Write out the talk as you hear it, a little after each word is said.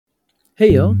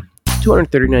Hey yo!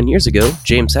 239 years ago,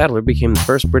 James Sadler became the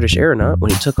first British aeronaut when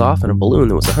he took off in a balloon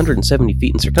that was 170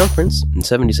 feet in circumference, and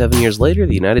 77 years later,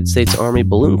 the United States Army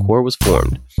Balloon Corps was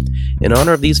formed. In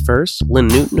honor of these firsts, Lynn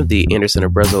Newton of the Anderson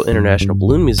Abruzzo International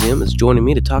Balloon Museum is joining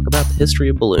me to talk about the history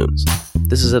of balloons.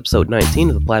 This is episode 19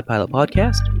 of the Plaid Pilot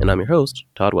Podcast, and I'm your host,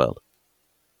 Todd Weld.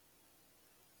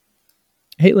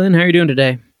 Hey Lynn, how are you doing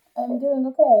today? I'm doing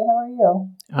okay. How are you?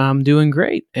 I'm doing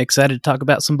great. Excited to talk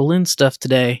about some balloon stuff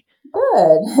today.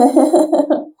 Good.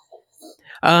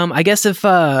 I guess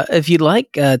if you'd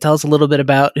like, tell us a little bit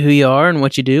about who you are and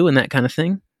what you do and that kind of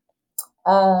thing.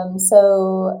 My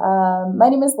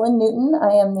name is Lynn Newton.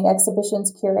 I am the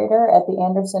exhibitions curator at the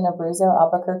Anderson Abruzzo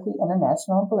Albuquerque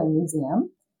International Balloon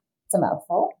Museum. It's a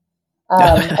mouthful.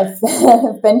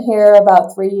 I've been here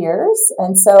about 3 years.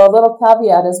 And so a little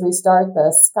caveat as we start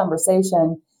this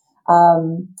conversation,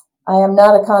 I am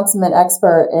not a consummate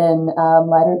expert in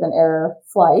lighter than air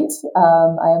flight.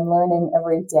 I am learning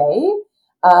every day.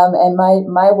 And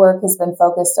my work has been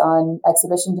focused on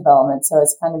exhibition development. So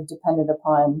it's kind of dependent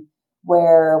upon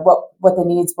what the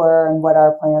needs were and what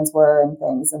our plans were and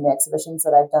things and the exhibitions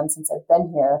that I've done since I've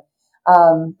been here.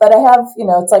 But I have,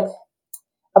 it's like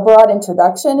a broad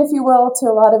introduction, if you will, to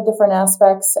a lot of different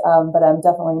aspects. But I'm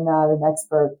definitely not an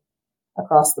expert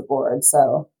across the board.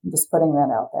 So I'm just putting that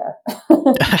out there.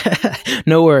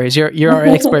 No worries. You're our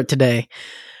expert today.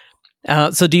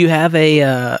 So do you have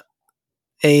any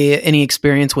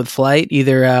experience with flight,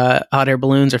 either hot air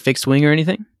balloons or fixed wing or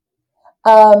anything?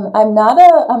 I'm not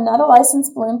a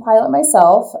licensed balloon pilot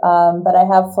myself, but I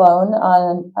have flown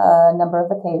on a number of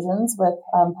occasions with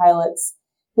pilots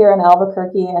here in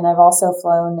Albuquerque, and I've also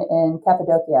flown in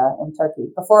Cappadocia in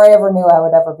Turkey before I ever knew I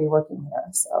would ever be working here.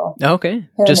 So okay,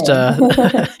 just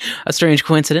a strange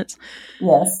coincidence.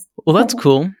 Yes. Well, that's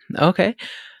cool. Okay,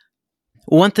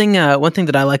 one thing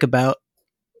that I like about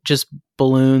just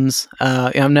balloons,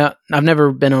 I've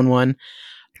never been on one,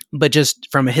 but just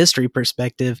from a history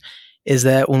perspective, is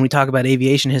that when we talk about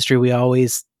aviation history, we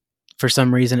always, for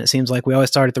some reason, it seems like we always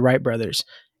start at the Wright brothers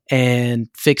and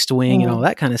fixed wing and all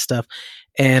that kind of stuff.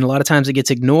 And a lot of times it gets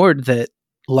ignored that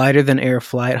lighter than air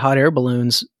flight, hot air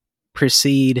balloons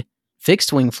precede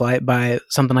fixed wing flight by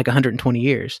something like 120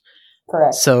 years.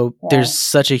 Correct. So there's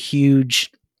such a huge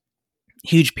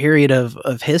period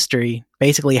of history.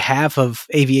 Basically half of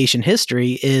aviation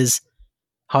history is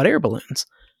hot air balloons.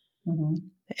 Mm-hmm.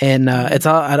 And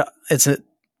it's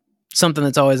something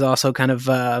that's always also kind of,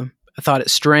 I thought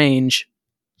it's strange.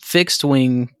 Fixed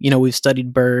wing, we've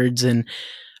studied birds and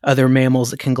other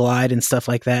mammals that can glide and stuff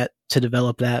like that to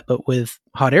develop that. But with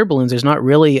hot air balloons, there's not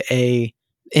really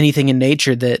anything in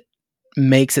nature that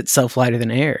makes itself lighter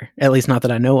than air, at least not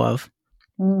that I know of.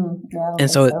 And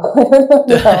so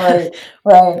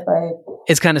right.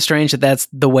 It's kind of strange that that's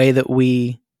the way that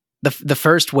the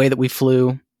first way that we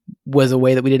flew was a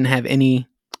way that we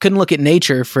couldn't look at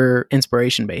nature for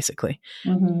inspiration, basically.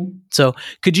 Mm-hmm. So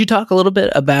could you talk a little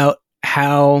bit about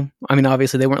how,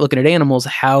 obviously they weren't looking at animals,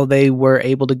 how they were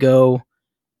able to go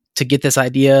to get this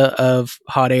idea of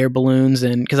hot air balloons?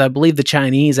 And because I believe the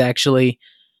Chinese actually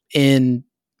in,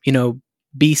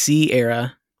 BC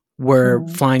era were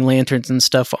flying lanterns and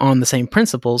stuff on the same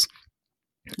principles.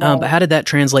 Right. But how did that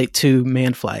translate to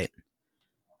manned flight?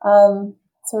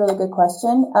 It's a really good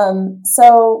question.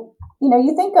 So,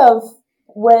 you think of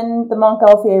when the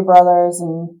Montgolfier brothers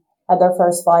had their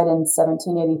first flight in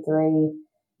 1783,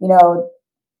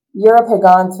 Europe had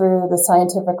gone through the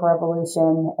scientific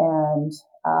revolution and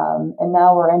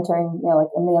now we're entering,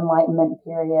 like in the Enlightenment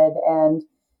period.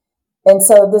 And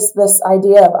so this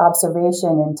idea of observation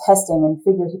and testing and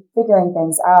figuring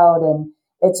things out, and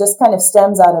it just kind of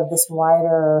stems out of this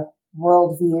wider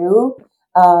worldview,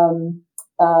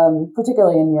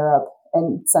 particularly in Europe,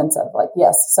 in sense of like,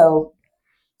 yes. So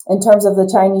in terms of the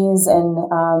Chinese and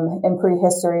in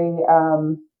prehistory,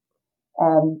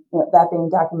 that being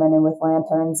documented with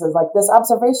lanterns is like this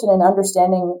observation and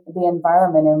understanding the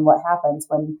environment and what happens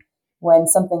when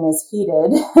something is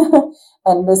heated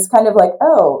and this kind of like,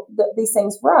 these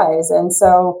things rise. And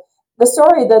so the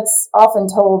story that's often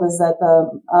told is that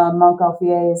the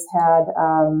Montgolfiers had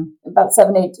about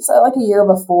 7-8, so like a year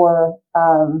before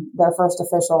their first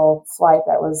official flight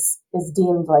that is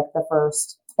deemed like the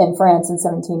first in France in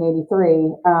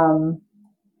 1783,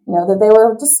 that they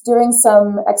were just doing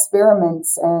some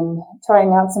experiments and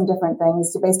trying out some different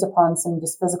things based upon some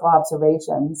just physical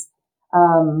observations.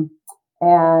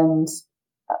 And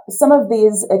some of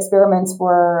these experiments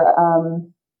were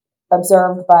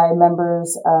observed by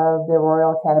members of the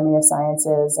Royal Academy of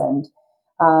Sciences, and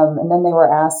then they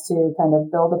were asked to kind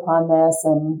of build upon this,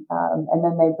 and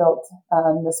then they built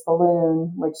this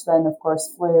balloon, which then, of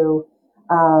course, flew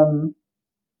on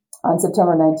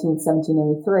September 19th,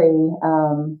 1783,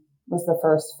 was the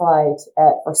first flight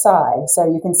at Versailles. So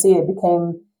you can see it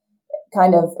became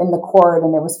kind of in the court,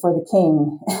 and it was for the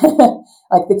king.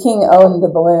 Like the king owned the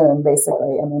balloon,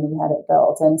 basically. I mean, he had it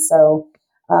built. And so...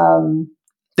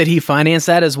 did he finance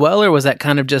that as well, or was that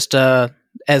kind of just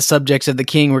as subjects of the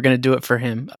king, we're going to do it for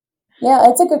him? Yeah,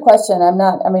 it's a good question. I'm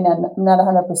not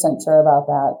 100% sure about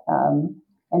that.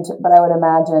 But I would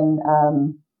imagine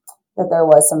that there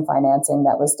was some financing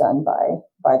that was done by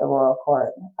the royal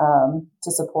court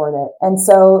to support it. And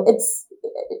so it's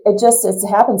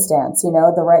happenstance,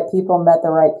 the right people met the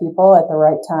right people at the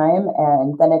right time,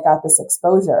 and then it got this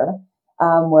exposure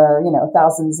where,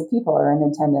 thousands of people are in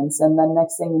attendance. And then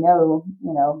next thing you know,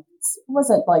 it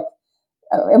wasn't like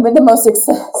the most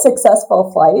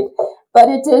successful flight, but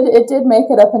it did make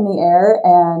it up in the air,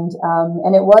 and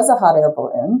it was a hot air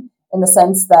balloon in the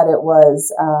sense that it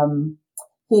was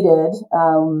heated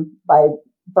by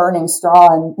burning straw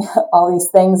and all these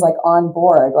things like on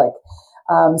board, like.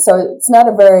 So it's not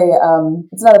a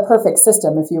perfect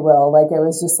system, if you will. Like it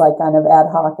was just like kind of ad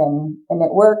hoc, and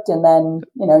it worked. And then,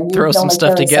 you throw some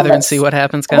stuff together and see what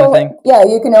happens kind of thing. Yeah.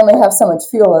 You can only have so much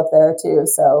fuel up there too.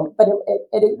 So, but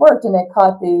it worked, and it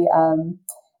caught the,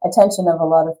 attention of a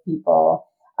lot of people.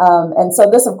 And so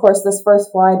this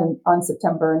first flight on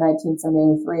September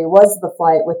 1973 was the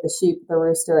flight with the sheep, the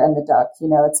rooster, and the duck.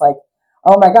 It's like,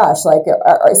 oh my gosh, like,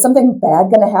 is something bad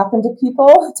going to happen to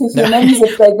people, to humans,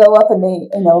 if they go up in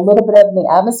the, a little bit up in the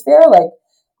atmosphere? Like,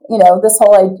 this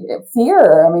whole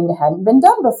fear, it hadn't been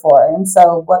done before. And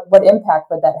so what impact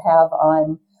would that have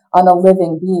on a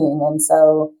living being? And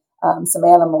so some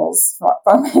animals,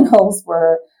 farm animals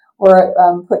were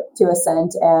put to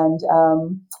ascent. And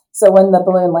so when the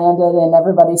balloon landed and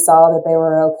everybody saw that they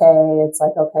were okay, it's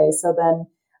like, okay, so then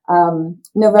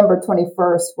November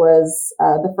 21st was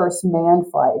the first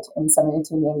manned flight in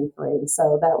 1783.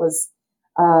 So that was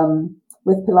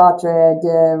with Pilatre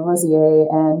de Rosier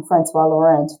and Francois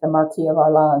Laurent, the Marquis of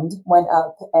Arland, went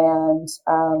up and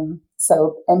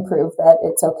proved that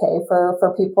it's okay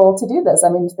for people to do this.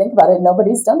 Think about it.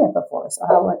 Nobody's done it before. So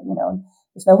how,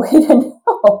 there's no way to know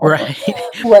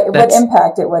what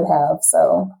impact it would have.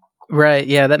 So. Right.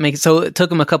 Yeah. So it took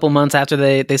them a couple months after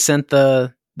they sent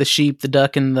the sheep, the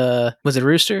duck, and was it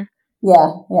rooster?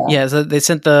 Yeah. Yeah, so they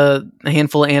sent a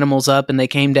handful of animals up, and they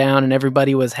came down, and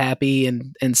everybody was happy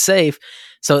and safe.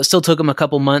 So it still took them a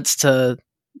couple months to...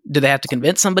 Do they have to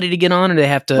convince somebody to get on, or do they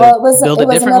have to build it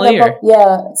differently?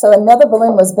 So another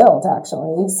balloon was built,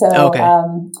 actually. So okay.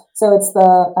 So it's the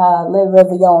Le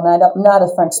Réveillon. I'm not a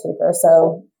French speaker,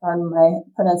 so pardon my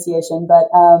pronunciation, but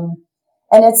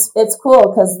and it's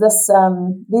cool because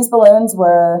these balloons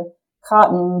were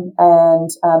cotton,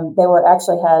 and they were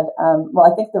actually had,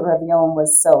 I think the Réveillon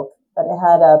was silk, but it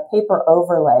had a paper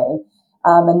overlay.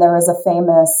 And there was a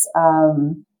famous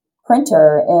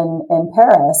printer in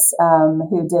Paris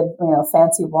who did,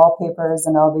 fancy wallpapers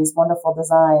and all these wonderful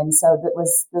designs. So that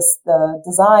was the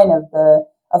design of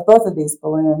both of these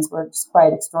balloons were just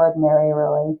quite extraordinary,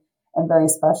 really, and very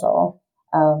special.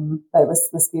 But it was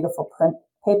this beautiful print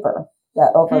paper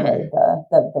that overlaid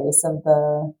the base of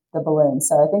the balloon.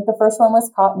 So I think the first one was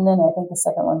cotton, and I think the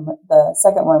second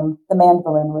one, the manned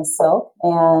balloon, was silk.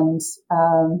 And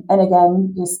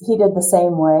again, he did the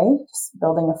same way, just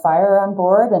building a fire on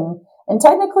board. And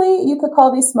technically you could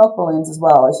call these smoke balloons as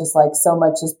well. It's just like so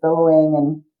much is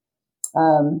billowing,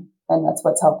 and that's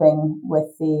what's helping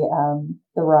with the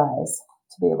rise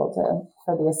to be able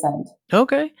for the ascent.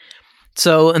 Okay.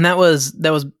 So, and that was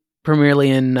primarily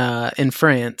in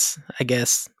France, I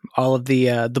guess. All of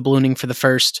the ballooning for the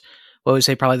first, what would you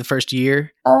say, probably the first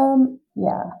year?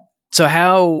 Yeah. So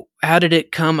how did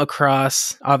it come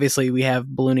across? Obviously, we have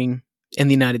ballooning in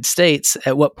the United States.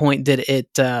 At what point did it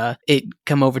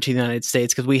come over to the United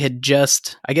States? Because we had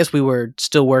we were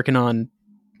still working on,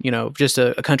 just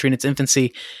a country in its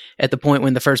infancy at the point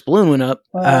when the first balloon went up.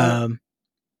 Wow.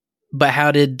 But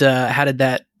how did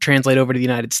that translate over to the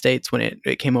United States when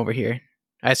it came over here?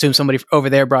 I assume somebody over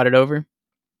there brought it over?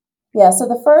 Yeah, so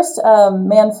the first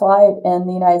manned flight in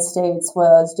the United States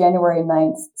was January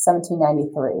 9th,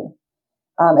 1793.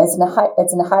 It's a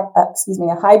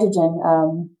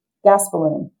hydrogen gas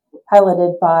balloon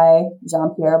piloted by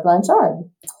Jean-Pierre Blanchard.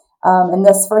 And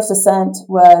this first ascent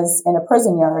was in a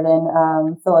prison yard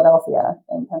in Philadelphia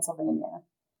in Pennsylvania.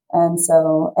 And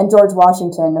George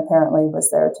Washington apparently was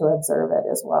there to observe it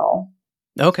as well.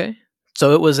 Okay.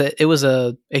 So it was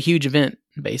a huge event,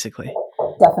 basically.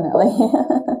 Definitely.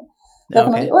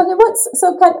 Definitely. Okay. What's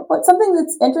something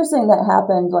that's interesting that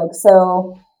happened, we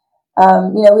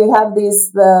have the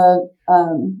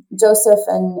Joseph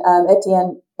and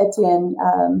Etienne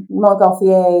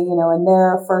Montgolfier, in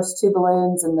their first two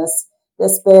balloons and this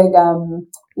big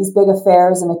these big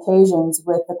affairs and occasions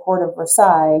with the court of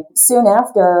Versailles. Soon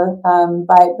after,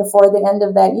 before the end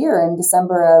of that year, in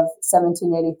December of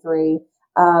 1783,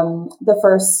 the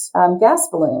first gas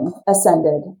balloon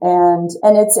ascended, and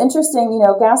it's interesting.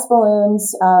 Gas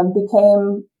balloons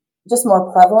became just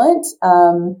more prevalent,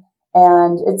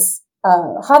 and it's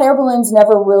hot air balloons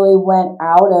never really went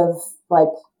out of,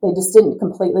 they just didn't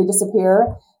completely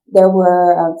disappear. There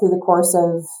were through the course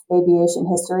of aviation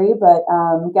history, but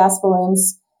gas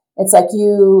balloons, it's like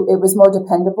it was more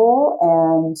dependable,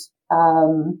 and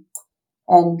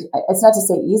it's not to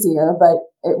say easier, but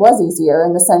it was easier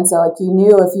in the sense that you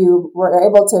knew if you were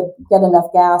able to get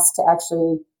enough gas to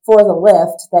actually for the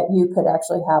lift that you could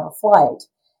actually have a flight,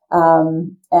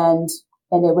 and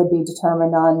it would be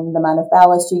determined on the amount of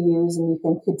ballast you use, and you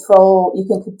can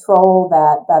control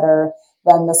that better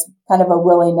than this kind of a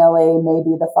willy-nilly,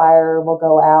 maybe the fire will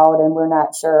go out and we're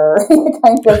not sure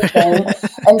kind of thing.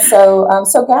 And so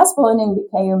gas ballooning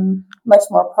became much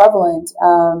more prevalent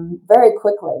very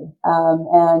quickly.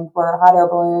 And where hot air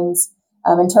balloons,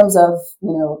 in terms of,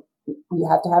 you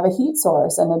have to have a heat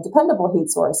source and a dependable heat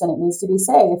source, and it needs to be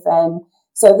safe. And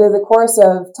so through the course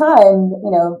of time,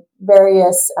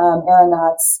 various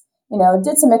aeronauts,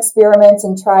 did some experiments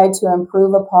and tried to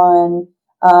improve upon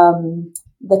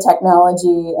the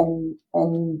technology and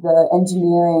the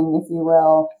engineering, if you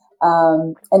will.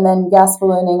 And then gas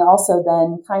ballooning also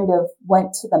then kind of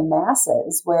went to the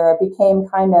masses, where it became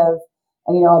kind of,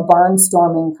 a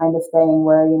barnstorming kind of thing,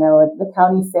 where, the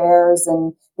county fairs,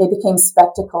 and they became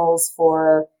spectacles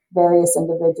for various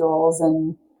individuals,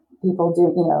 and people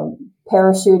do,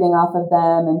 parachuting off of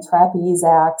them and trapeze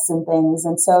acts and things.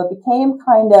 And so it became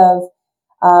kind of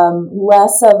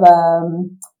less of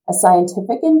a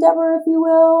scientific endeavor, if you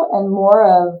will, and more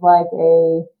of what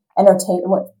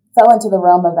fell into the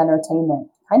realm of entertainment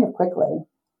kind of quickly.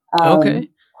 Okay.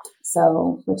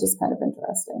 So, which is kind of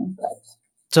interesting. But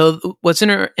so, what's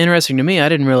interesting to me, I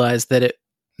didn't realize that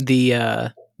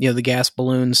the gas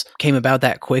balloons came about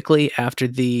that quickly after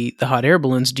the hot air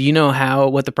balloons. Do you know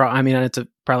it's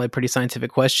probably a pretty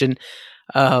scientific question.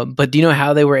 But do you know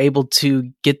how they were able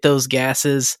to get those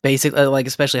gases, basically,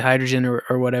 especially hydrogen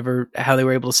or whatever, how they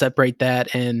were able to separate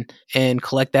that and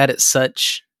collect that at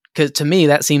such? Because to me,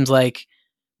 that seems like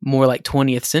more like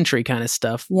 20th century kind of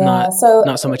stuff, not so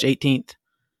much 18th.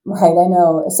 Right, I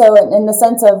know. So in the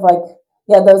sense of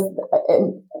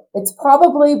it's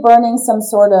probably burning some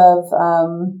sort of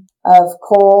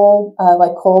coal,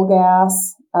 like coal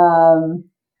gas.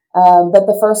 But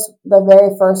the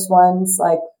very first ones,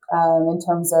 in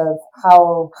terms of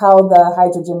how the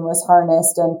hydrogen was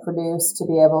harnessed and produced to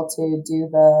be able to do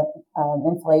the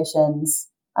inflations,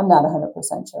 I'm not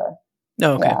 100% sure.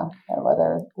 Oh, okay.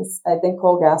 Yeah, I think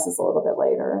coal gas is a little bit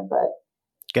later, but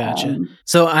gotcha.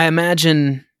 So I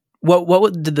imagine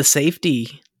what did the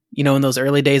safety, in those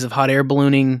early days of hot air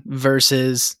ballooning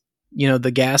versus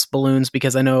the gas balloons,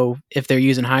 because I know if they're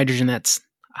using hydrogen, that's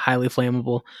highly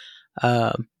flammable.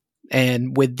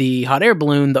 And with the hot air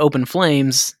balloon, the open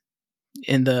flames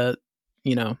in the,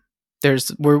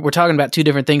 we're talking about two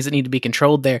different things that need to be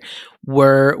controlled there.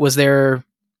 Was there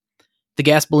the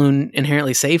gas balloon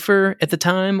inherently safer at the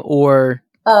time, or?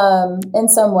 In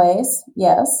some ways,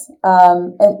 yes. I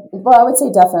would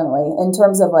say definitely in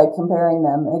terms of comparing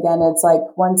them. Again, it's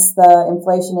once the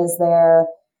inflation is there,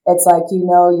 it's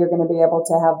you're going to be able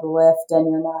to have the lift,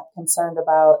 and you're not concerned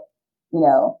about,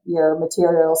 your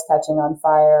materials catching on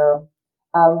fire,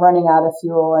 running out of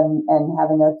fuel and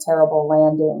having a terrible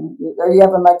landing, or you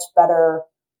have a much better,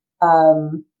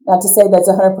 not to say that's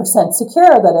 100%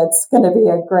 secure that it's going to be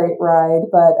a great ride,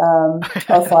 but,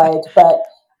 or flight, but,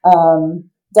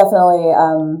 definitely,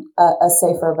 a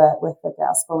safer bet with the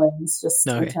gas balloons, just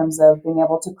in terms of being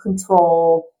able to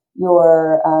control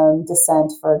your,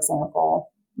 descent, for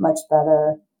example, much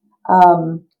better.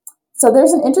 So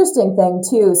there's an interesting thing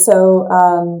too. So,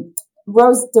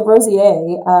 de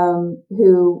Rosier,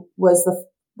 who was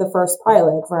the first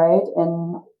pilot, right,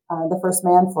 and the first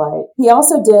manned flight, he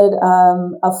also did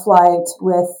a flight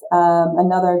with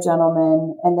another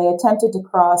gentleman, and they attempted to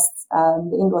cross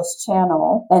the English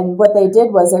Channel. And what they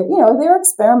did was, they were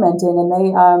experimenting, and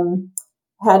they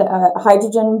had a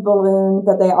hydrogen balloon,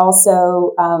 but they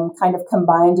also kind of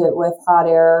combined it with hot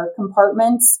air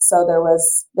compartments. So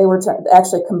they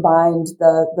actually combined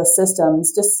the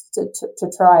systems just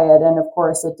to try it. And of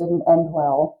course it didn't end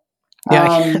well.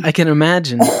 Yeah, I can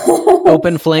imagine.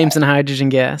 Open flames and hydrogen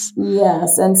gas.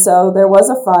 Yes. And so there was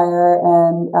a fire,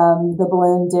 and the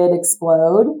balloon did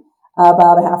explode.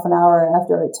 about a half an hour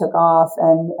after it took off,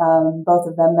 and both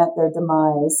of them met their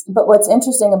demise. But what's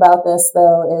interesting about this,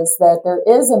 though, is that there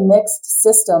is a mixed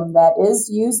system that is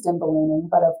used in ballooning,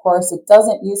 but of course it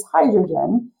doesn't use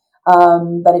hydrogen,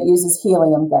 but it uses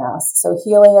helium gas. So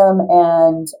helium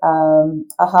and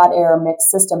a hot air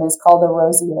mixed system is called a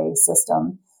Rosier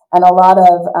system. And a lot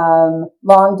of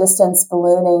long distance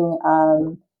ballooning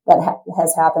that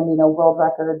has happened, world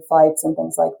record flights and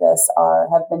things like this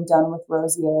have been done with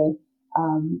Rosier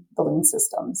balloon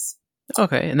systems.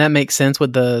 Okay, and that makes sense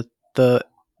with the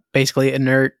basically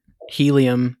inert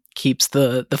helium keeps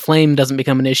the flame doesn't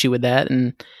become an issue with that,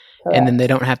 and then they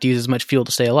don't have to use as much fuel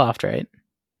to stay aloft, right?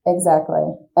 Exactly.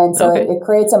 And so it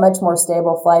creates a much more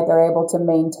stable flight. They're able to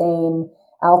maintain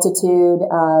altitude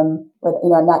with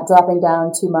not dropping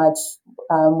down too much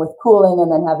with cooling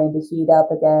and then having to heat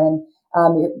up again.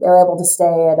 They're able to stay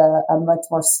at a much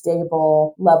more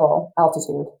stable level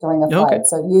altitude during a flight.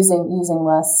 So using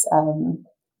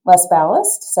less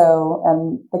ballast. So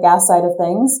the gas side of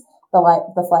things,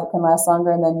 the flight can last longer,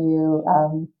 and then you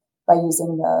by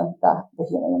using the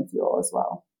helium fuel as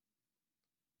well.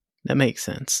 That makes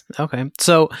sense. Okay,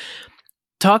 so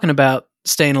talking about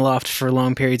staying aloft for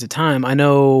long periods of time, I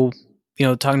know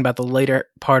talking about the later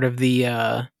part of the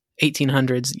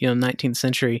 1800s, 19th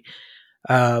century.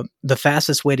 The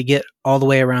fastest way to get all the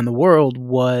way around the world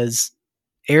was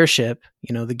airship,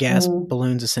 the gas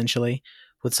balloons essentially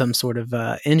with some sort of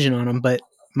engine on them. But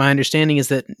my understanding is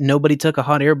that nobody took a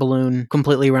hot air balloon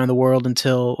completely around the world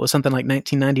until something like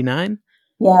 1999.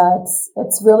 Yeah,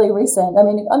 it's really recent. I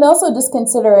mean, and also just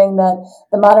considering that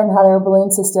the modern hot air balloon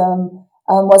system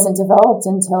wasn't developed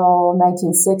until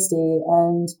 1960,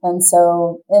 and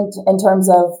so in terms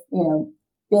of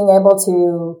being able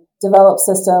to develop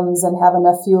systems and have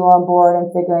enough fuel on board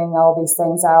and figuring all these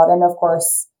things out. And of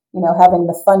course, having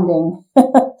the funding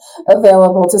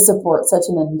available to support such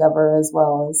an endeavor as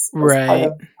well is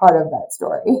right. part of that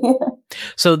story.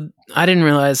 So I didn't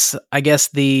realize, I guess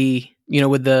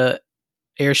with the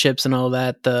airships and all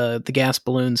that, the gas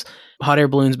balloons, hot air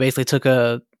balloons basically took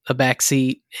a back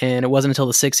seat, and it wasn't until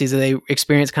the 60s that they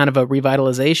experienced kind of a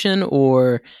revitalization,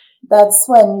 or... That's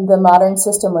when the modern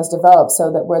system was developed,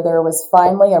 so that where there was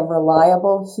finally a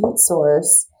reliable heat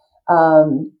source,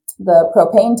 the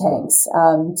propane tanks,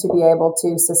 to be able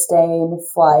to sustain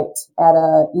flight at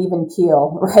a even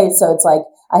keel, right? So it's like,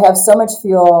 I have so much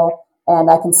fuel and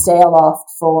I can stay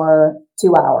aloft for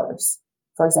 2 hours,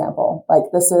 for example. Like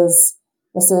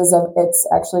it's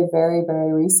actually very,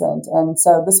 very recent. And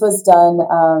so this was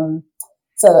done,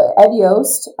 so Ed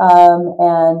Yost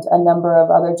and a number of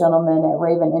other gentlemen at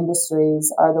Raven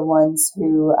Industries are the ones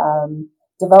who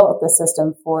developed the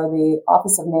system for the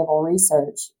Office of Naval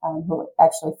Research, who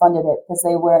actually funded it, because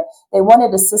they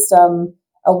wanted a system,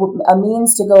 a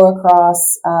means to go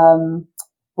across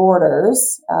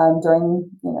borders during,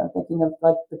 thinking of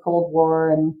like the Cold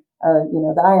War or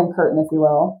the Iron Curtain, if you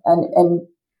will, and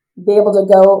be able to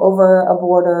go over a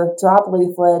border, drop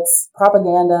leaflets,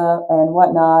 propaganda and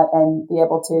whatnot, and be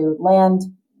able to land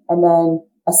and then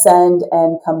ascend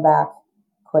and come back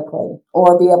quickly,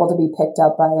 or be able to be picked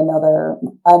up by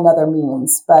another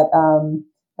means. But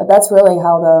that's really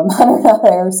how the modern hot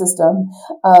air system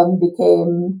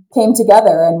came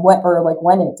together and when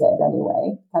it did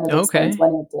anyway. Kind of explains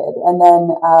when it did, and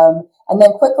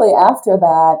then quickly after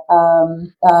that,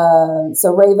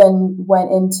 so Raven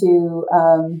went into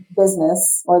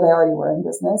business, or they already were in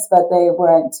business, but they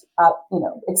went up,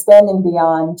 expanding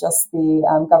beyond just the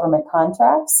government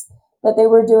contracts that they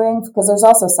were doing, because there's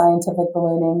also scientific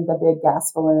ballooning, the big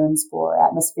gas balloons for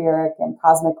atmospheric and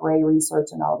cosmic ray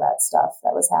research and all that stuff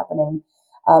that was happening.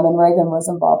 And Raven was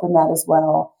involved in that as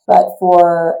well. But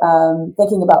for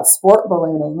thinking about sport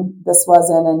ballooning, this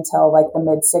wasn't until like the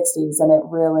mid 60s, and it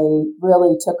really,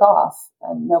 really took off,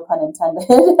 and no pun intended,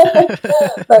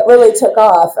 but really took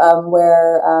off,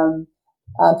 where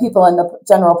people in the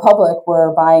general public were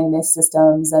buying these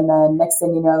systems. And then next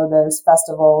thing you know, there's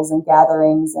festivals and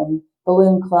gatherings and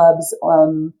balloon clubs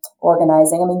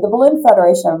organizing. I mean, the Balloon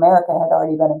Federation of America had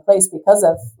already been in place because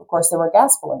of course, there were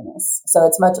gas balloonists. So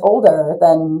it's much older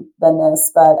than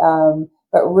this, but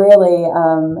really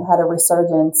had a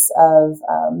resurgence of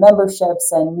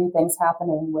memberships and new things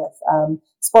happening with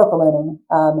sport ballooning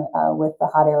with the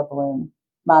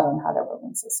modern hot air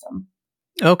balloon system.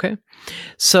 Okay.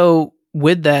 So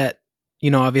with that,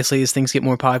 obviously as things get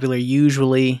more popular,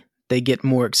 usually they get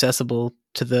more accessible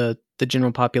to the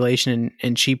general population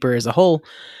and cheaper as a whole.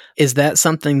 Is that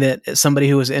something that somebody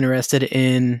who is interested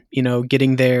in,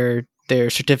 getting their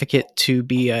certificate to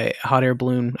be a hot air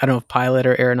balloon, I don't know if pilot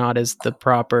or aeronaut is the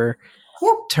proper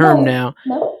term now.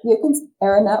 No, you can,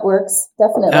 Aaron, that works.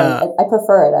 Definitely. I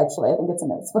prefer it, actually. I think it's a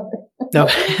nice word. No,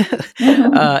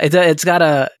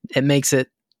 it makes it,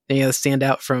 stand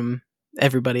out from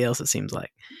everybody else, it seems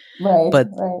like. Right. But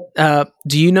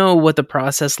do you know what the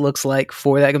process looks like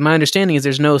for that? 'Cause my understanding is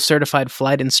there's no certified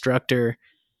flight instructor,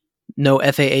 no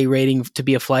FAA rating to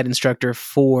be a flight instructor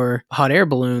for hot air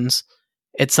balloons.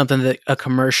 It's something that a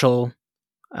commercial,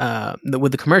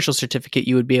 with the commercial certificate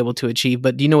you would be able to achieve.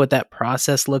 But do you know what that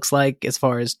process looks like as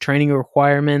far as training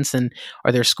requirements? And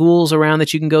are there schools around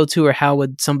that you can go to, or how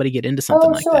would somebody get into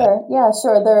something like that? Yeah,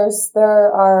 sure.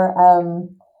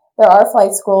 There are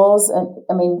flight schools, and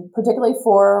I mean, particularly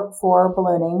for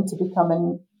ballooning, to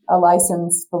become a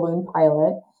licensed balloon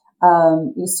pilot.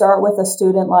 You start with a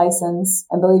student license,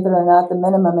 and believe it or not, the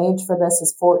minimum age for this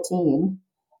is 14.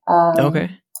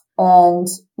 Okay. And,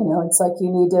 it's like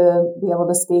you need to be able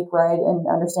to speak, right, and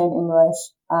understand English,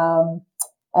 and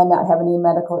not have any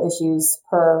medical issues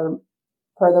per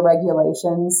the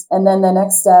regulations. And then the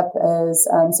next step is,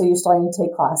 so you're starting to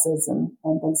take classes and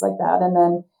things like that. And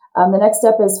then the next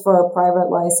step is for a private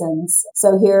license.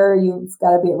 So here you've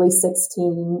got to be at least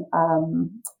 16,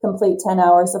 complete 10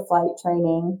 hours of flight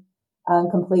training,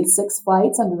 complete 6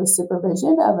 flights under the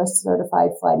supervision of a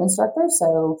certified flight instructor.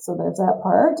 So there's that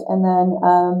part. And then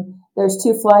there's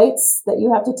 2 flights that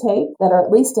you have to take that are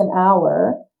at least an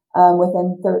hour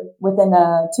within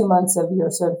 2 months of your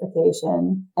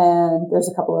certification. And there's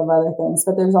a couple of other things.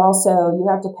 But there's also, you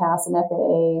have to pass an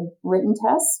FAA written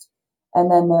test. And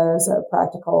then there's a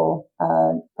practical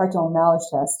knowledge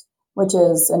test, which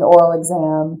is an oral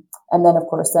exam. And then, of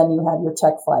course, then you have your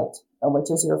check flight, which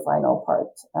is your final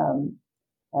part, in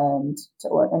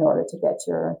order to get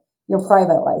your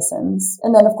private license.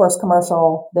 And then, of course,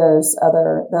 commercial, there's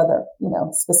other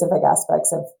specific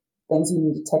aspects of things you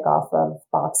need to tick off of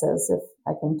boxes. If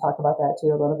I can talk about that too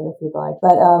a little bit if you'd like.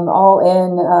 But all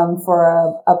in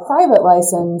for a private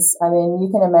license, I mean, you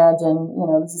can imagine,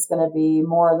 this is going to be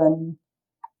more than,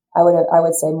 I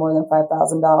would say more than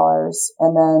 $5,000,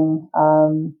 and then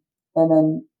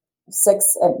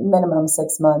at minimum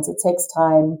 6 months. It takes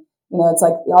time. It's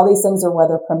like all these things are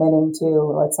weather permitting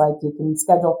too. It's like you can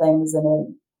schedule things,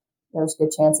 and there's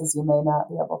good chances you may not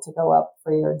be able to go up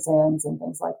for your exams and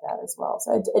things like that as well.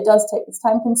 So it does take, it's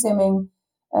time consuming,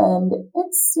 and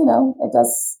it's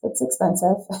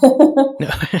expensive.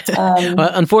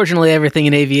 Well, unfortunately, everything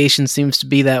in aviation seems to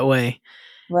be that way.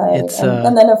 Right.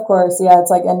 And then, of course, it's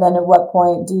like, and then at what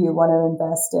point do you want to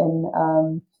invest in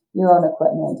your own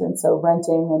equipment? And so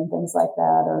renting and things like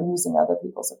that, or using other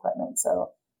people's equipment.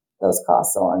 So those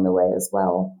costs along the way as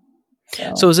well.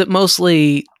 So is it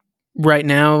mostly right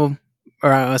now,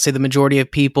 or I would say the majority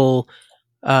of people,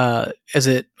 is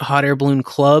it hot air balloon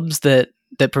clubs that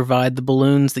provide the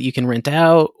balloons that you can rent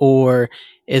out? Or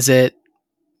is it,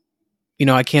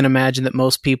 I can't imagine that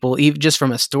most people, even just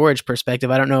from a storage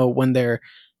perspective, I don't know when they're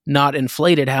not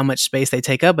inflated how much space they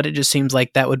take up, but it just seems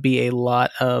like that would be a lot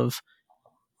of,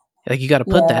 like, you got to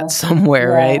put that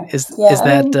somewhere, right? Is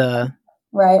that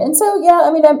right? And so, I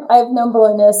mean, I've known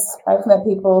balloonists. I've met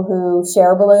people who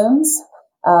share balloons,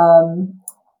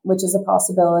 which is a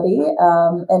possibility,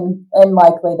 and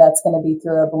likely that's going to be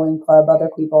through a balloon club. Other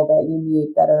people that you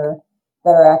meet that are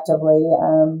actively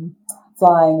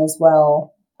flying as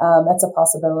well. That's a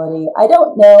possibility. I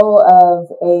don't know of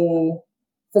a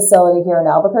facility here in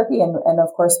Albuquerque, and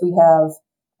of course we have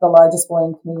the largest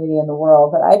balloon community in the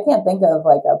world, but I can't think of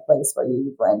like a place where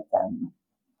you rent them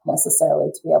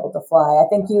necessarily to be able to fly. I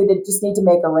think you would just need to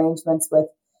make arrangements with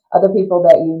other people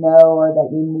that you know or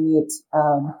that you meet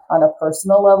on a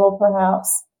personal level,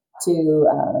 perhaps, to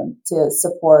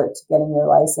support getting your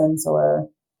license or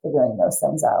figuring those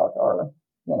things out, or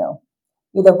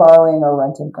either borrowing or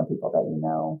renting from people that you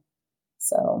know.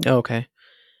 So okay,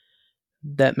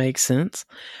 that makes sense.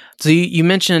 So you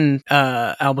mentioned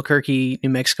Albuquerque, New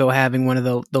Mexico, having one of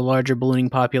the larger ballooning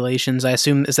populations. I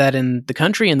assume, is that in the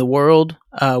country, in the world?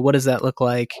 What does that look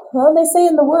like? Well, they say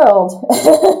in the world,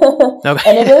 okay.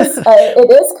 And it is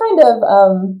kind of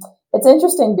it's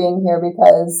interesting being here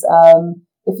because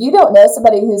if you don't know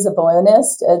somebody who's a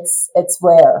balloonist, it's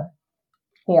rare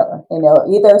here.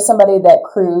 Either somebody that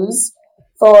crews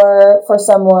for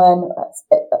someone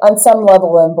on some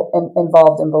level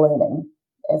involved in ballooning.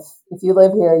 If you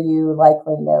live here, you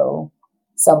likely know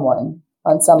someone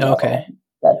on some level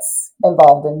that's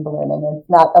involved in ballooning, and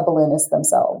not a balloonist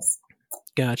themselves.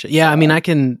 Gotcha. Yeah, I mean, I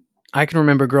can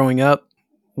remember growing up.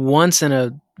 Once in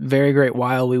a very great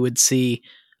while, we would see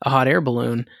a hot air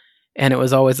balloon, and it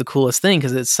was always the coolest thing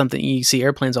because it's something you see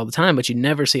airplanes all the time, but you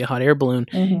never see a hot air balloon.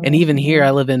 Mm-hmm. And even here,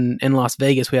 I live in Las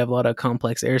Vegas. We have a lot of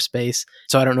complex airspace,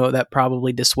 so I don't know if that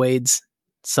probably dissuades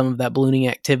some of that ballooning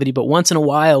activity, but once in a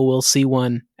while we'll see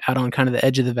one out on kind of the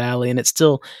edge of the valley, and it's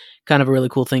still kind of a really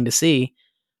cool thing to see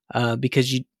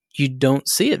because you don't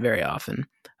see it very often.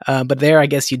 But there, I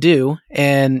guess you do.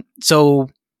 And so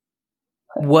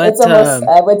what... It's almost,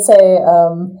 I wouldn't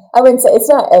say it's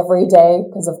not every day,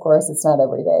 because of course it's not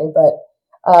every day, but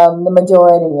the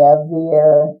majority of the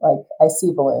year, like, I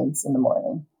see balloons in the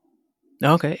morning.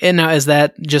 Okay. And now, is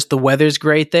that just the weather's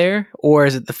great there, or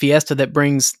is it the fiesta that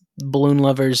brings balloon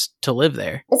lovers to live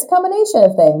there? It's a combination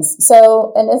of things.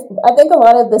 So, and I think a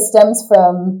lot of this stems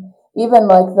from even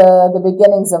like the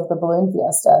beginnings of the balloon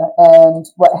fiesta, and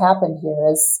what happened here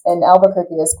is in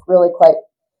Albuquerque is really quite,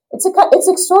 it's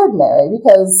extraordinary,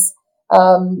 because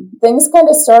things kind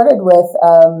of started with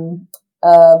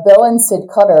Bill and Sid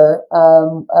Cutter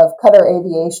of Cutter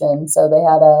Aviation. So they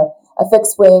had a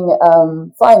fixed wing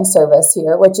flying service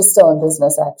here, which is still in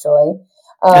business, actually.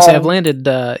 I've landed,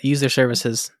 used their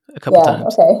services a couple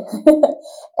times. Okay.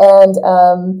 And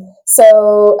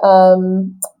so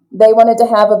they wanted to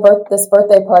have this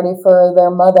birthday party for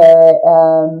their mother,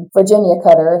 Virginia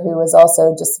Cutter, who was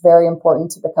also just very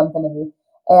important to the company,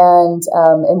 and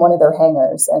in one of their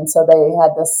hangars. And so they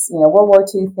had this, World War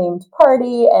II themed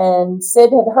party, and Sid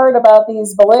had heard about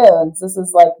these balloons. This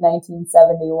is like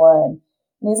 1971.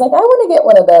 And he's like, I want to get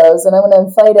one of those, and I want to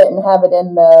inflate it and have it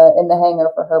in the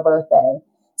hangar for her birthday.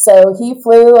 So he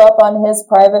flew up on his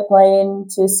private plane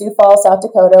to Sioux Falls, South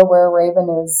Dakota, where Raven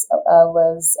was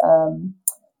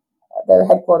their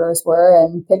headquarters were,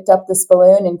 and picked up this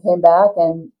balloon and came back,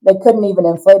 and they couldn't even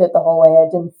inflate it the whole way.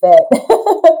 It didn't fit.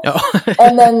 Oh.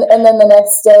 and then the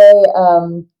next day,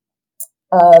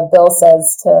 Bill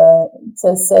says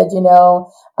to Sid,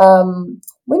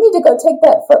 we need to go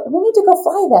we need to go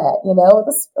fly that,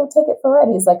 let's go take it for a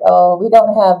ride. He's like, oh, we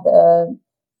don't have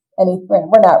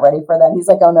we're not ready for that. He's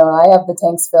like, oh no, I have the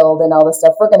tanks filled and all this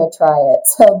stuff. We're going to try it.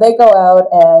 So they go out,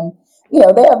 and,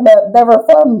 they have never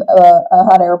flown a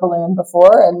hot air balloon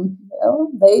before. And,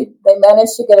 they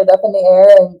managed to get it up in the air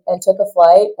and took a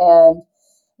flight. And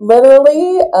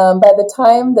literally, by the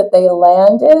time that they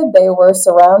landed, they were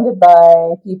surrounded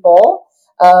by people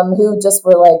who just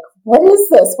were like, what is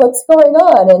this? What's going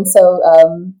on? And so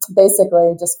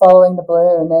basically just following the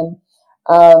balloon.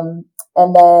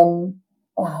 And then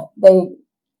they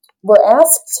were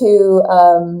asked to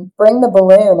bring the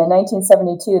balloon in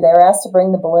 1972. They were asked to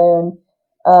bring the balloon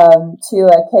to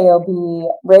a KOB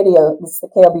radio. It's the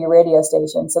KOB radio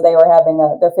station. So they were having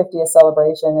their 50th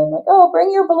celebration, and like, oh,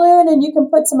 bring your balloon and you can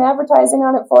put some advertising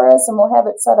on it for us, and we'll have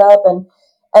it set up. And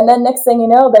then next thing you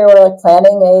know, they were like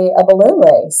planning a balloon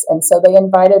race. And so they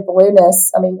invited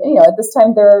balloonists. I mean, at this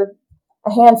time they're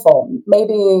a handful,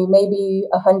 maybe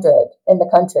 100 in the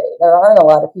country. There aren't a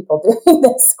lot of people doing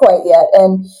this quite yet.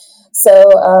 And so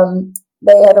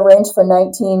they had arranged for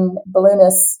 19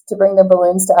 balloonists to bring their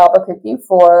balloons to Albuquerque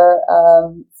for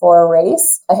a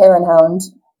race, a hare and hound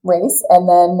race. And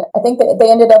then I think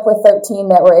they ended up with 13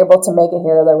 that were able to make it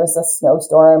here. There was a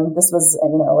snowstorm. This was,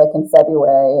 like in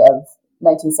February of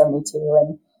 1972.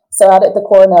 And so out at the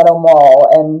Coronado Mall.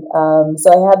 And so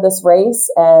I had this race,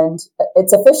 and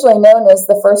it's officially known as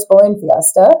the first balloon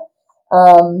fiesta.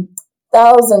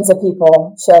 Thousands of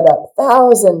people showed up,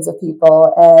 thousands of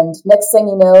people. And next thing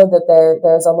you know, that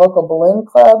there's a local balloon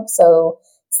club. So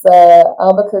it's the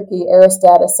Albuquerque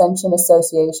Aerostat Ascension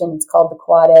Association. It's called the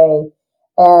Quad A.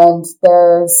 And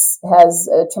has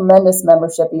a tremendous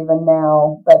membership even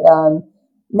now. But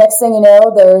next thing you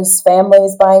know, there's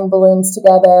families buying balloons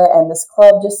together, and this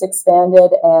club just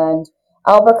expanded, and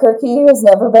Albuquerque has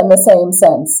never been the same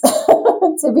since.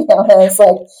 To be honest,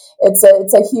 like it's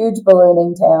a huge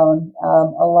ballooning town.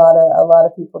 A lot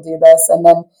of people do this, and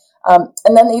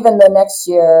then even the next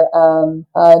year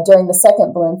during the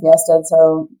second balloon fiesta,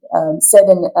 so Sid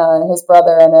and his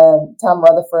brother and Tom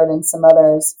Rutherford and some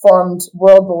others formed the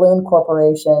World Balloon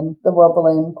Corporation,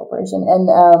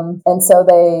 and so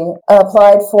they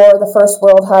applied for the first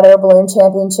World Hot Air Balloon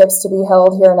Championships to be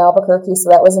held here in Albuquerque. So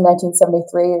that was in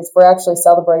 1973. We're actually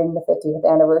celebrating the 50th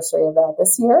anniversary of that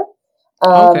this year.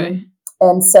 Okay.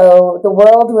 And so the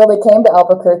world really came to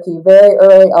Albuquerque very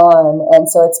early on, and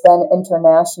so it's been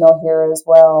international here as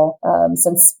well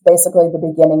since basically the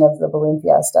beginning of the Balloon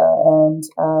Fiesta. And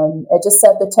it just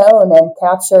set the tone and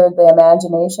captured the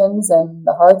imaginations and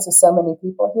the hearts of so many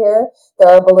people here.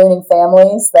 There are ballooning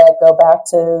families that go back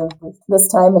to this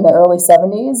time in the early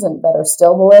 70s and that are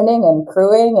still ballooning and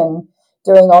crewing and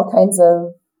doing all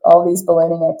these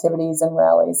ballooning activities and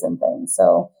rallies and things.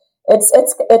 So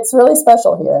it's really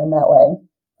special here in that way,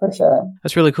 for sure.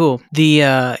 That's really cool. The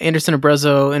Anderson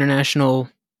Abruzzo International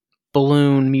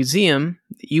Balloon Museum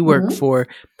you work for,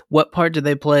 what part do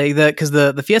they play? Because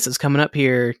the Fiesta's coming up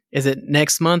here. Is it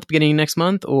next month, beginning next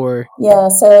month, or? Yeah,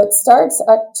 so it starts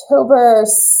October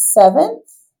 7th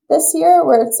this year,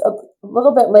 where it's a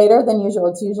little bit later than usual.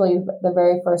 It's usually the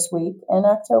very first week in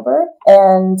October.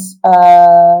 And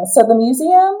so the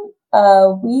museum,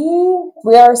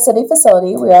 we are a city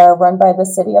facility. We are run by the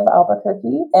city of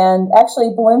Albuquerque. And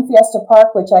actually Balloon Fiesta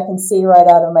Park, which I can see right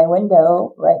out of my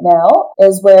window right now,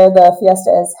 is where the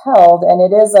fiesta is held. And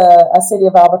it is a city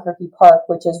of Albuquerque park,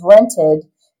 which is rented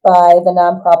by the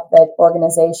nonprofit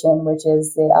organization, which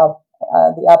is the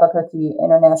Albuquerque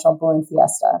International Balloon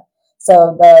Fiesta.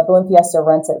 So the Balloon Fiesta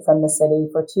rents it from the city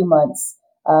for 2 months.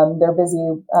 They're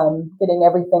busy getting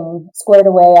everything squared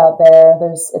away out there.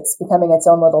 It's becoming its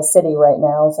own little city right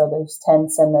now. So there's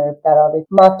tents and they've got all the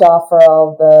marked off for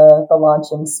all the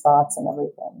launching spots and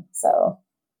everything. So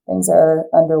things are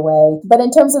underway. But in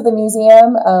terms of the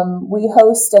museum, we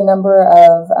host a number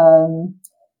of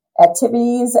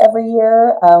activities every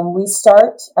year. We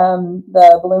start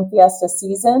the Balloon Fiesta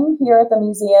season here at the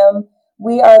museum.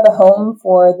 We are the home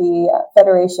for the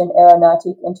Fédération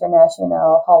Aéronautique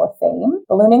Internationale Hall of Fame,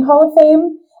 Ballooning Hall of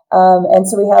Fame. And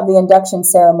so we have the induction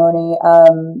ceremony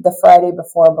the Friday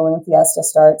before Balloon Fiesta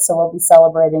starts. So we'll be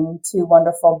celebrating 2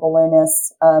 wonderful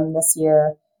balloonists this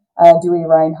year, Dewey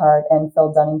Reinhardt and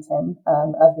Phil Dunnington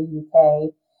of the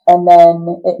UK. And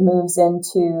then it moves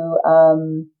into,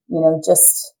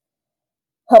 just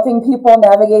helping people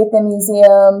navigate the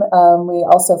museum. We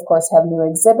also, of course, have new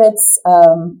exhibits.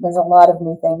 There's a lot of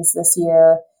new things this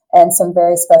year and some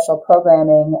very special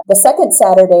programming. The second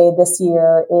Saturday this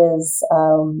year is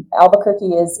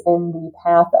Albuquerque is in the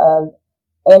path of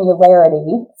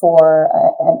annularity for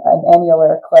an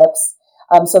annular eclipse.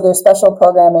 So there's special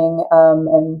programming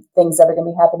and things that are going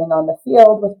to be happening on the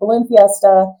field with Balloon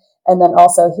Fiesta. And then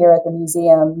also here at the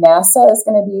museum, NASA is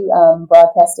going to be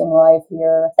broadcasting live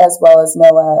here, as well as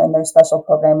NOAA and their special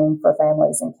programming for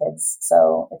families and kids.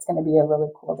 So it's going to be a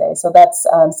really cool day. So that's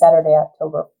Saturday,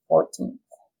 October 14th.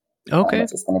 Okay.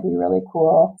 Which is going to be really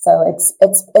cool. So it's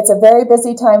a very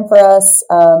busy time for us,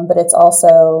 but it's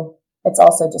also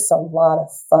just a lot of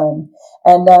fun.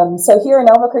 And so here in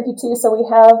Albuquerque too, so we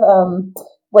have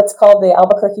what's called the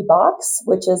Albuquerque Box,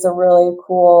 which is a really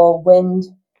cool wind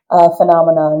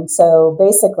phenomenon. So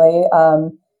basically,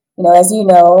 as you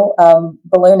know,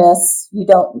 balloonists, you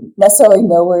don't necessarily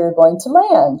know where you're going to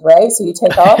land, right? So you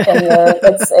take off and you're at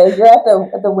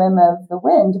the whim of the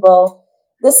wind. Well,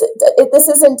 this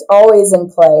isn't always in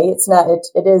play. It's not.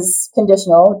 It is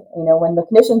conditional. When the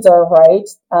conditions are right,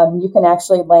 you can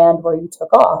actually land where you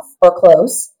took off or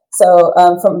close. So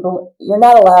you're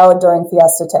not allowed during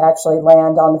Fiesta to actually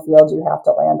land on the field. You have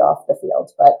to land off the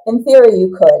field. But in theory,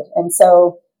 you could. And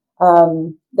so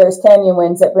there's canyon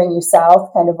winds that bring you south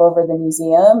kind of over the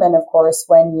museum. And of course,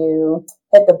 when you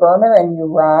hit the burner and you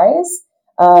rise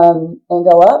and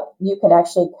go up, you can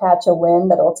actually catch a wind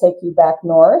that'll take you back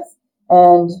north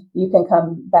and you can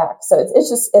come back. So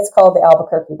it's called the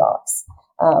Albuquerque Box,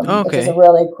 which is a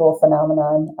really cool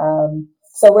phenomenon.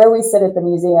 So where we sit at the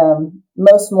museum,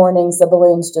 most mornings the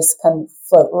balloons just kind of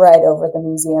float right over the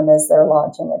museum as they're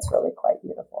launching. It's really quite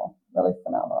beautiful, really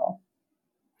phenomenal.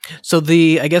 So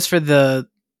I guess for the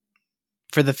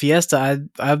Fiesta,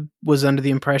 I was under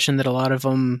the impression that a lot of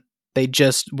them they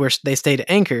stayed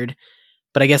anchored,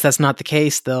 but I guess that's not the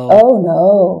case.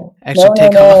 They'll actually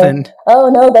take off and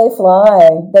they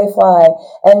fly,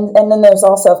 and then there's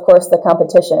also of course the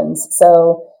competitions.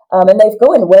 So and they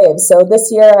go in waves. So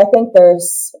this year I think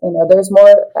there's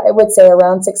more. I would say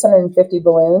around 650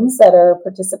 balloons that are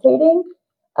participating.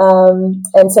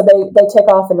 And so they take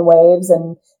off in waves,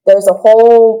 and there's a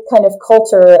whole kind of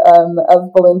culture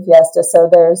of Balloon Fiesta. So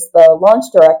there's the launch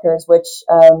directors, which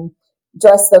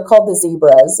they're called the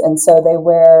zebras, and so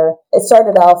it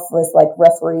started off with like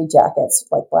referee jackets,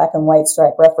 like black and white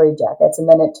striped referee jackets, and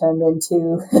then it turned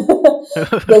into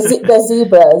the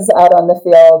zebras out on the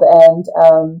field,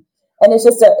 and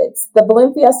it's the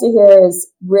Balloon Fiesta here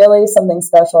is really something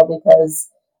special because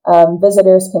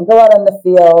visitors can go out on the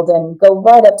field and go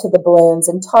right up to the balloons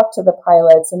and talk to the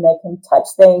pilots, and they can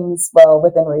touch things, well,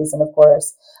 within reason, of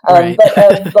course. Right.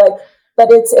 But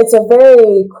it's a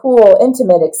very cool,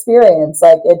 intimate experience.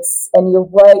 And you're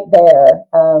right there,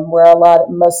 where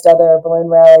most other balloon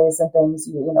rallies and things,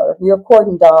 you're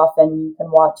cordoned off and you can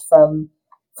watch from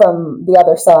the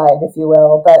other side, if you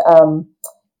will. But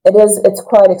it's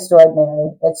quite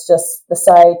extraordinary. It's just the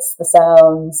sights, the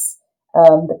sounds,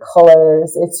 the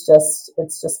colors. It's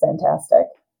just fantastic.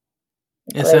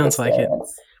 It sounds like it.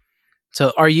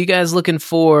 So are you guys looking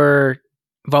for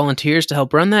volunteers to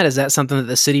help run that? Is that something that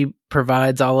the city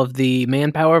provides all of the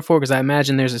manpower for? Because I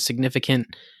imagine there's a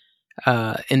significant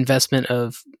investment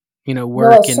of,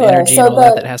 work and energy and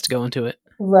all that has to go into it.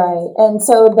 Right. And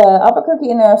so the Albuquerque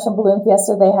International Balloon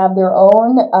Fiesta, they have their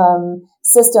own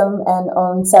system and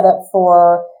own setup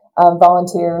for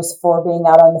volunteers for being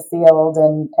out on the field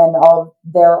and all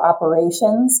their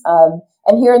operations.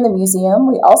 And here in the museum,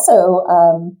 we also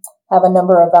have a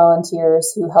number of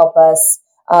volunteers who help us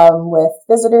with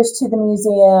visitors to the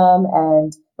museum,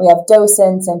 and we have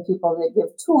docents and people that give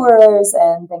tours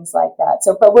and things like that.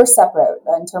 So, but we're separate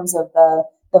in terms of the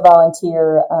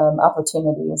volunteer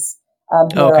opportunities.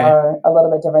 Here are a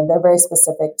little bit different. They're very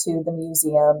specific to the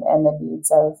museum and the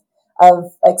needs of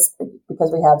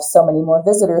because we have so many more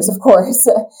visitors, of course.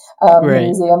 The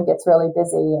museum gets really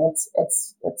busy.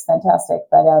 It's fantastic,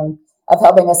 but of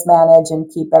helping us manage and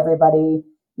keep everybody,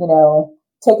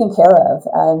 taken care of,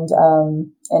 and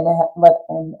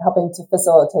helping to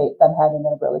facilitate them having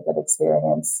a really good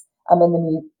experience in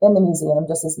the museum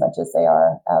just as much as they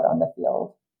are out on the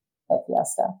field at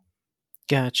Fiesta.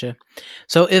 Gotcha.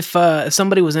 So if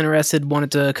somebody was interested,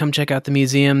 wanted to come check out the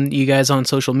museum, you guys on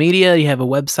social media, you have a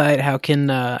website. How can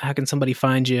somebody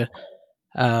find you?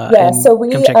 So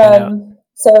we come check that out.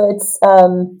 So it's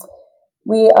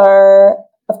we are,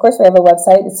 of course, we have a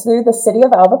website. It's through the city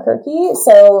of Albuquerque.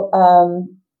 So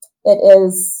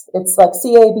it's like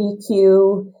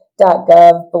cabq.gov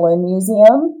Balloon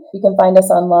Museum. You can find us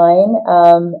online,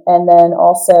 and then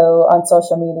also on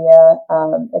social media.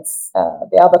 It's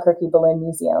the Albuquerque Balloon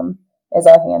Museum is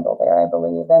our handle there, I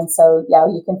believe. And so,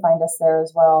 you can find us there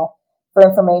as well for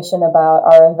information about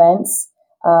our events,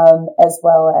 as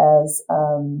well as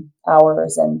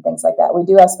hours and things like that. We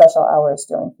do have special hours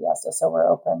during Fiesta, so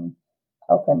we're open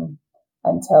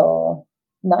until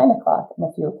 9:00 on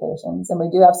a few occasions, and we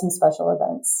do have some special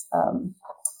events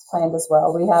planned as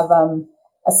well. We have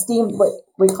what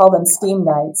we call them STEAM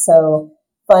nights, so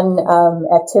fun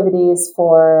activities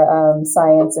for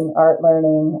science and art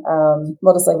learning.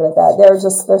 We'll just leave it at that.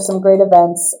 There's some great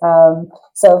events.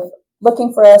 So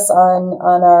looking for us on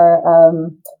our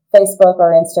Facebook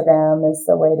or Instagram is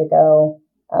the way to go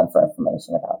for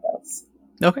information about those.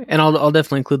 Okay, and I'll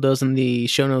definitely include those in the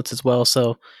show notes as well.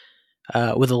 So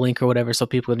with a link or whatever, so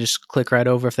people can just click right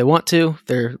over if they want to. If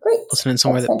they're listening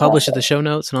somewhere that publishes the show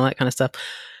notes and all that kind of stuff.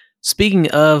 Speaking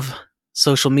of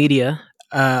social media,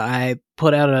 I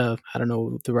put out I don't know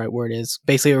what the right word is,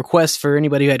 basically a request for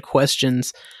anybody who had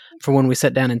questions for when we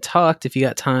sat down and talked. If you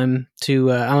got time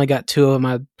to, I only got 2 of them.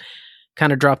 I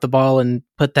kind of dropped the ball and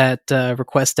put that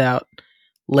request out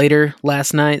later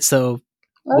last night, so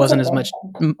it wasn't as much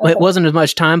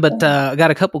time, but I got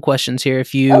a couple questions here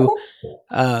if you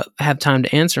have time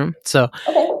to answer them. So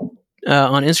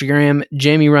on Instagram,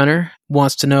 Jamie Runner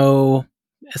wants to know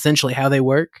essentially how they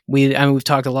work. We've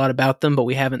talked a lot about them, but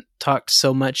we haven't talked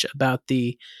so much about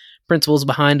the principles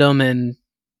behind them and,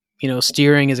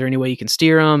 steering. Is there any way you can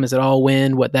steer them? Is it all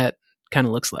wind? What that kind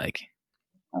of looks like?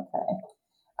 Okay.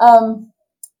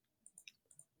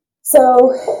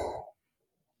 So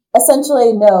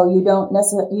essentially, no, you don't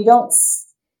necessarily,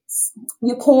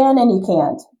 you can and you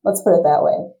can't. Let's put it that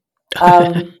way.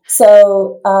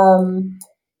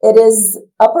 It is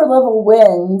upper level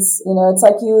winds. It's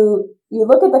like you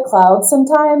look at the clouds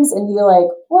sometimes and you're like,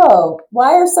 whoa,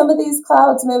 why are some of these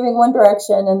clouds moving one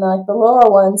direction and like the lower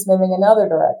ones moving another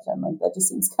direction? Like that just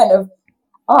seems kind of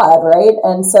odd, right?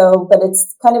 And so, but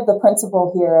it's kind of the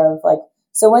principle here of like,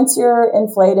 so once you're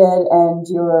inflated and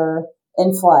you're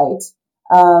in flight,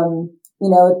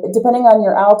 depending on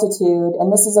your altitude, and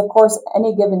this is of course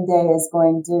any given day it's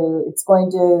going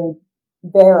to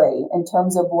vary in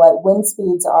terms of what wind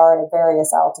speeds are at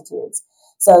various altitudes.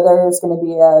 So there's going to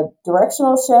be a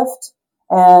directional shift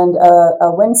and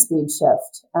a wind speed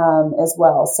shift as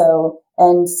well. So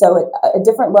at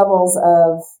different levels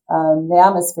of the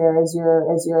atmosphere as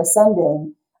you're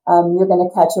ascending, you're going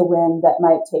to catch a wind that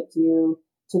might take you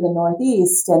to the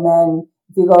northeast, and then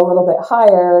if you go a little bit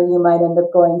higher, you might end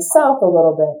up going south a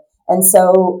little bit. And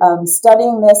so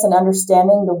studying this and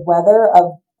understanding the weather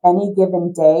of any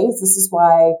given days, this is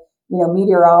why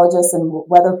meteorologists and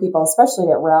weather people,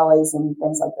 especially at rallies and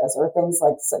things like this, or things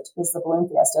like such as the Balloon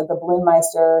Fiesta, the Balloon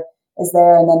Meister is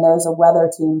there, and then there's a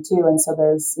weather team too. And so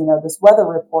there's, this weather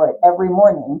report every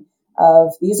morning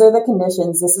of these are the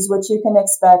conditions, this is what you can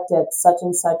expect at such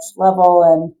and such level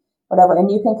and whatever. And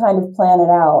you can kind of plan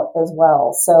it out as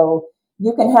well. So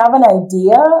you can have an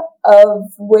idea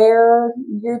of where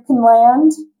you can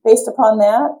land based upon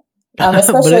that.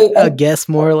 Especially a guess,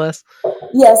 more or less.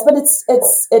 Yes, but it's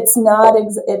not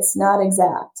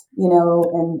exact, in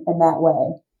that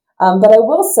way. But I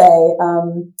will say,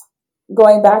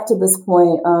 going back to this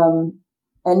point,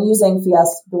 and using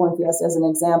Balloon Fiesta as an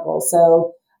example.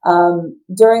 So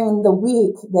During the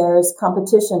week, there's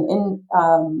competition in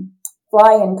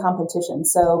fly-in competition.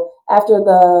 So after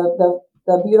the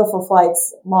beautiful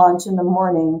flights launch in the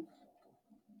morning,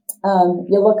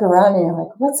 you look around and you're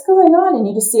like, what's going on? And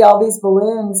you just see all these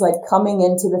balloons like coming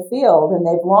into the field, and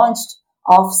they've launched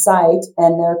off-site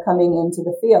and they're coming into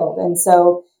the field. And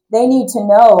so they need to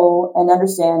know and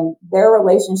understand their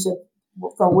relationship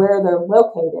from where they're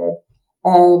located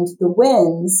and the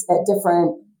winds at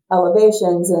different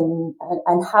elevations and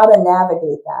how to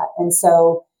navigate that. And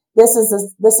so this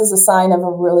is a sign of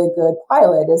a really good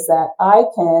pilot, is that I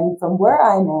can, from where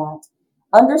I'm at,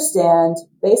 understand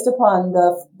based upon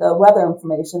the weather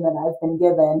information that I've been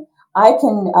given, I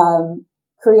can I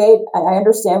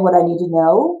understand what I need to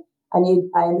know. I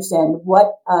understand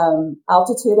what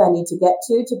altitude I need to get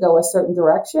to go a certain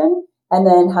direction, and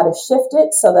then how to shift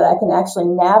it so that I can actually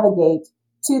navigate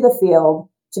to the field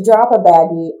to drop a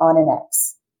baggie on an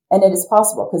X. And it is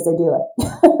possible because they do it.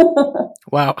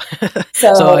 Wow.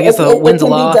 So I guess the winds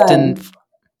aloft and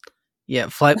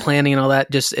flight planning and all that,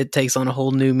 just it takes on a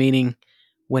whole new meaning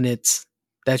when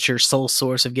that's your sole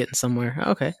source of getting somewhere.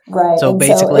 Okay. Right. So and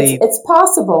basically so it's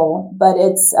possible, but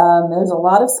it's there's a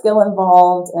lot of skill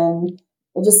involved, and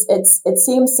it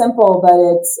seems simple, but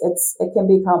it can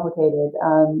be complicated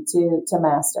to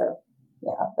master.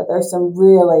 Yeah. But there's some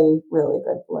really, really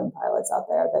good balloon pilots out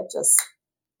there that just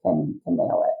can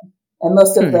nail it. And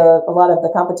a lot of the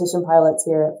competition pilots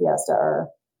here at Fiesta are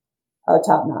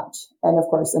top notch. And of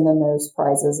course, and then there's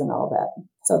prizes and all that.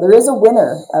 So there is a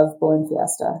winner of Balloon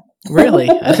Fiesta. Really?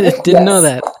 I didn't know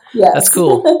that. Yes. That's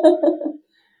cool.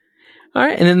 All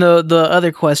right. And then the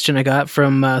other question I got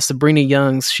from Sabrina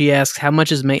Youngs, she asks, how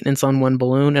much is maintenance on one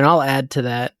balloon? And I'll add to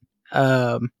that.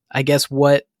 I guess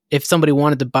if somebody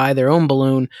wanted to buy their own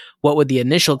balloon, what would the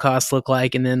initial cost look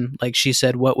like? And then, like she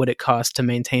said, what would it cost to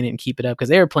maintain it and keep it up? Because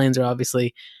airplanes are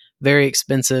obviously very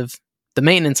expensive. The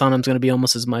maintenance on them is going to be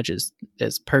almost as much as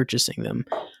purchasing them.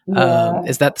 Yeah.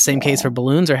 Is that the same case for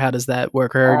balloons, or how does that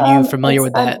work? Or are you familiar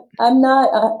with that? I'm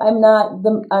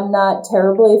not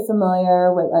terribly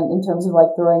familiar with in terms of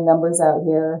like throwing numbers out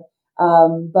here.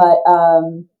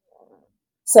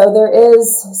 So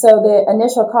the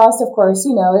initial cost, of course,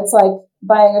 it's like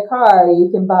buying a car.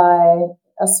 You can buy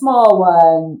a small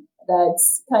one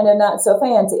that's kind of not so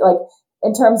fancy, like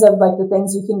in terms of like the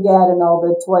things you can get and all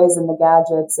the toys and the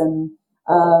gadgets and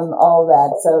all of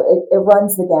that. So it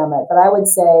runs the gamut, but I would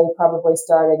say probably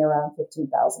starting around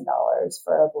 $15,000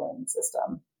 for a balloon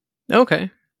system. Okay.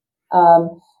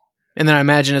 And then I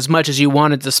imagine as much as you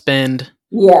wanted to spend.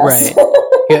 Yes. Right.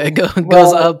 It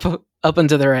goes up and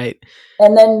to the right.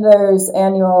 And then there's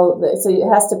annual, so it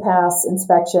has to pass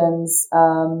inspections,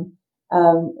 and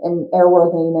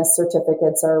airworthiness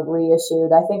certificates are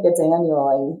reissued. I think it's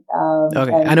annually.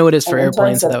 Okay. I know it is for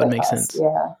airplanes, so that would make sense.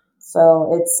 Yeah.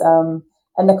 So it's,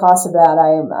 and the cost of that,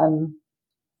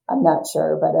 I'm not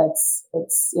sure, but it's,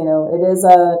 it is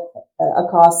a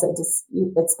cost that just,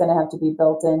 it's going to have to be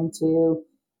built into,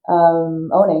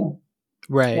 owning.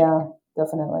 Right. Yeah,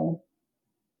 definitely.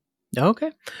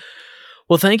 Okay.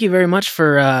 Well, thank you very much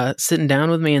for sitting down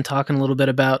with me and talking a little bit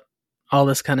about all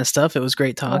this kind of stuff. It was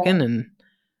great talking, and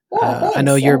I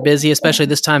know you're busy, especially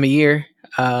this time of year.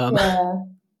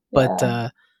 But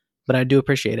I do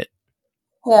appreciate it.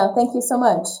 Yeah, thank you so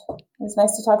much. It was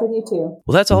nice to talk with you too.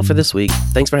 Well, that's all for this week.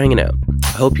 Thanks for hanging out.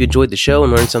 I hope you enjoyed the show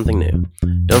and learned something new.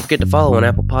 Don't forget to follow on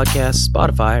Apple Podcasts,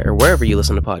 Spotify, or wherever you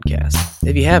listen to podcasts.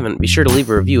 If you haven't, be sure to leave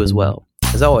a review as well.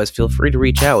 As always, feel free to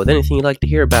reach out with anything you'd like to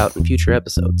hear about in future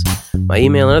episodes. My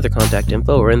email and other contact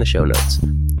info are in the show notes.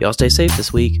 Y'all stay safe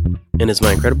this week, and as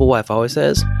my incredible wife always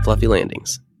says, fluffy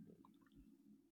landings.